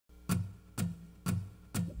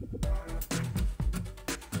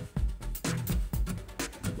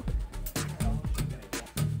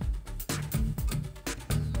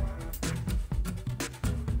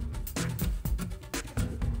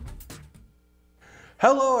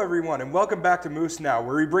Hello everyone and welcome back to Moose Now,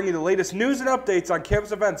 where we bring you the latest news and updates on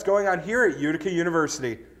campus events going on here at Utica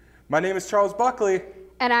University. My name is Charles Buckley.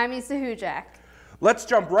 And I'm Issa Hujak. Let's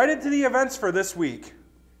jump right into the events for this week.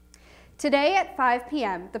 Today at 5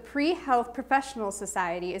 p.m., the Pre-Health Professional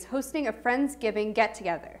Society is hosting a Friendsgiving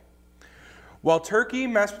get-together. While turkey,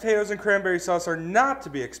 mashed potatoes, and cranberry sauce are not to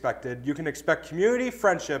be expected, you can expect community,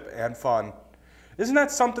 friendship, and fun. Isn't that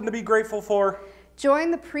something to be grateful for?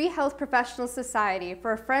 Join the Pre-Health Professional Society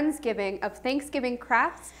for a Friendsgiving of Thanksgiving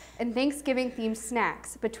crafts and Thanksgiving-themed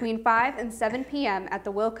snacks between 5 and 7 p.m. at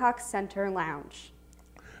the Wilcox Center Lounge.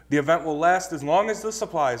 The event will last as long as the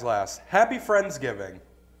supplies last. Happy Friendsgiving!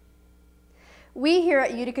 We here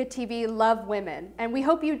at Utica TV love women, and we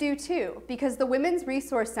hope you do too, because the Women's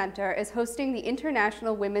Resource Center is hosting the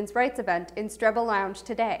International Women's Rights event in Streba Lounge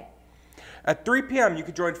today. At 3 p.m., you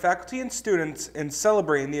can join faculty and students in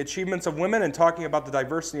celebrating the achievements of women and talking about the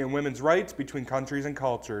diversity in women's rights between countries and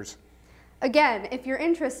cultures. Again, if you're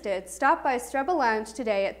interested, stop by Streba Lounge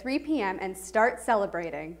today at 3 p.m. and start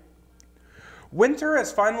celebrating. Winter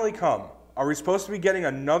has finally come. Are we supposed to be getting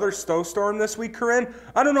another snowstorm this week, Corinne?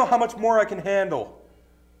 I don't know how much more I can handle.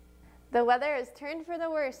 The weather has turned for the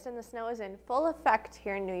worst and the snow is in full effect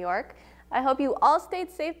here in New York. I hope you all stayed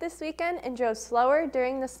safe this weekend and drove slower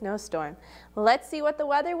during the snowstorm. Let's see what the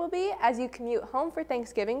weather will be as you commute home for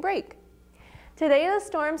Thanksgiving break. Today the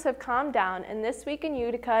storms have calmed down, and this week in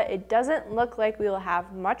Utica it doesn't look like we will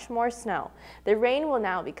have much more snow. The rain will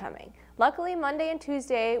now be coming. Luckily, Monday and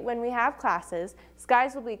Tuesday when we have classes,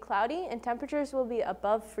 skies will be cloudy and temperatures will be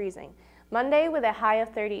above freezing. Monday with a high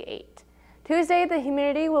of 38. Tuesday the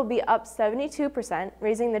humidity will be up 72%,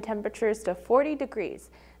 raising the temperatures to 40 degrees.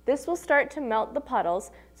 This will start to melt the puddles,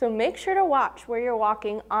 so make sure to watch where you're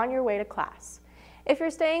walking on your way to class. If you're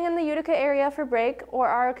staying in the Utica area for break or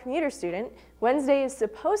are a commuter student, Wednesday is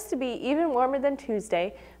supposed to be even warmer than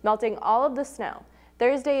Tuesday, melting all of the snow.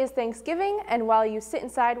 Thursday is Thanksgiving, and while you sit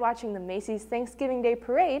inside watching the Macy's Thanksgiving Day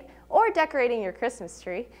Parade or decorating your Christmas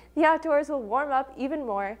tree, the outdoors will warm up even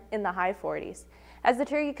more in the high 40s. As the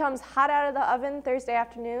turkey comes hot out of the oven Thursday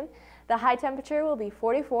afternoon, the high temperature will be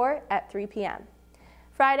 44 at 3 p.m.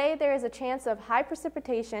 Friday, there is a chance of high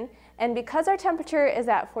precipitation, and because our temperature is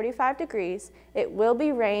at 45 degrees, it will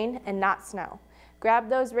be rain and not snow. Grab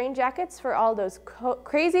those rain jackets for all those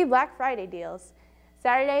crazy Black Friday deals.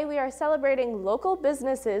 Saturday, we are celebrating local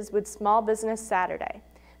businesses with Small Business Saturday.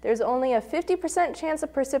 There's only a 50% chance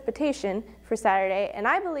of precipitation for Saturday, and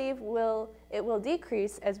I believe it will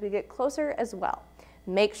decrease as we get closer as well.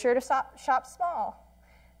 Make sure to shop small.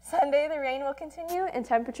 Sunday, the rain will continue and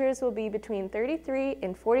temperatures will be between 33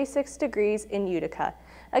 and 46 degrees in Utica.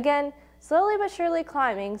 Again, slowly but surely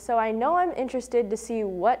climbing, so I know I'm interested to see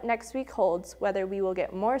what next week holds, whether we will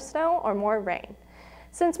get more snow or more rain.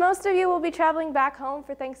 Since most of you will be traveling back home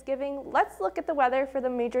for Thanksgiving, let's look at the weather for the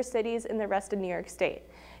major cities in the rest of New York State.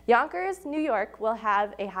 Yonkers, New York will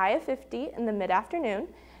have a high of 50 in the mid-afternoon.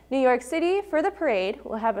 New York City, for the parade,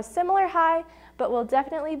 will have a similar high, but will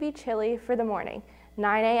definitely be chilly for the morning.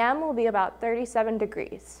 9 a.m. will be about 37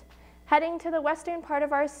 degrees. Heading to the western part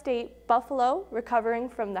of our state, Buffalo, recovering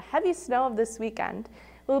from the heavy snow of this weekend,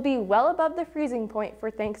 will be well above the freezing point for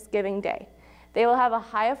Thanksgiving Day. They will have a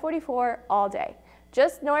high of 44 all day.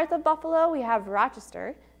 Just north of Buffalo, we have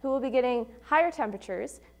Rochester, who will be getting higher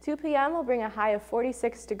temperatures. 2 p.m. will bring a high of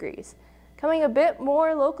 46 degrees. Coming a bit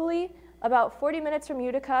more locally, about 40 minutes from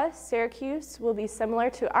Utica, Syracuse will be similar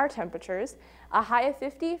to our temperatures, a high of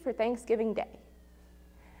 50 for Thanksgiving Day.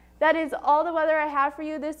 That is all the weather I have for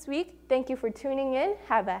you this week. Thank you for tuning in.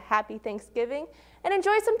 Have a happy Thanksgiving and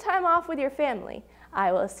enjoy some time off with your family.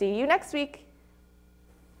 I will see you next week.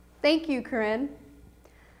 Thank you, Corinne.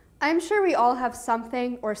 I'm sure we all have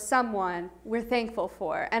something or someone we're thankful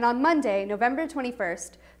for, and on Monday, November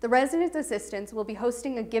 21st, the Resident Assistants will be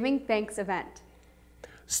hosting a Giving Thanks event.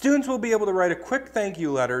 Students will be able to write a quick thank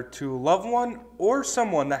you letter to a loved one or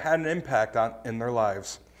someone that had an impact in their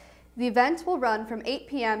lives. The event will run from 8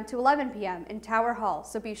 p.m. to 11 p.m. in Tower Hall,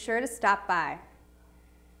 so be sure to stop by.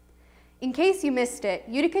 In case you missed it,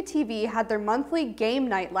 Utica TV had their monthly game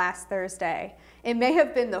night last Thursday. It may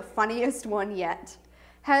have been the funniest one yet.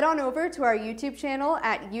 Head on over to our YouTube channel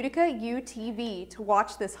at Utica UTV to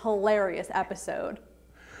watch this hilarious episode.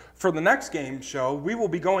 For the next game show, we will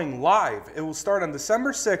be going live. It will start on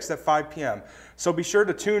December 6th at 5 p.m., so be sure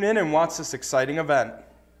to tune in and watch this exciting event.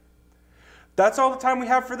 That's all the time we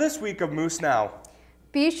have for this week of Moose Now.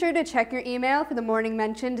 Be sure to check your email for the morning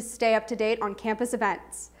mention to stay up to date on campus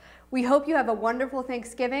events. We hope you have a wonderful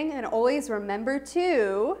Thanksgiving, and always remember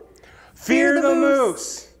to fear the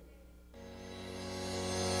moose!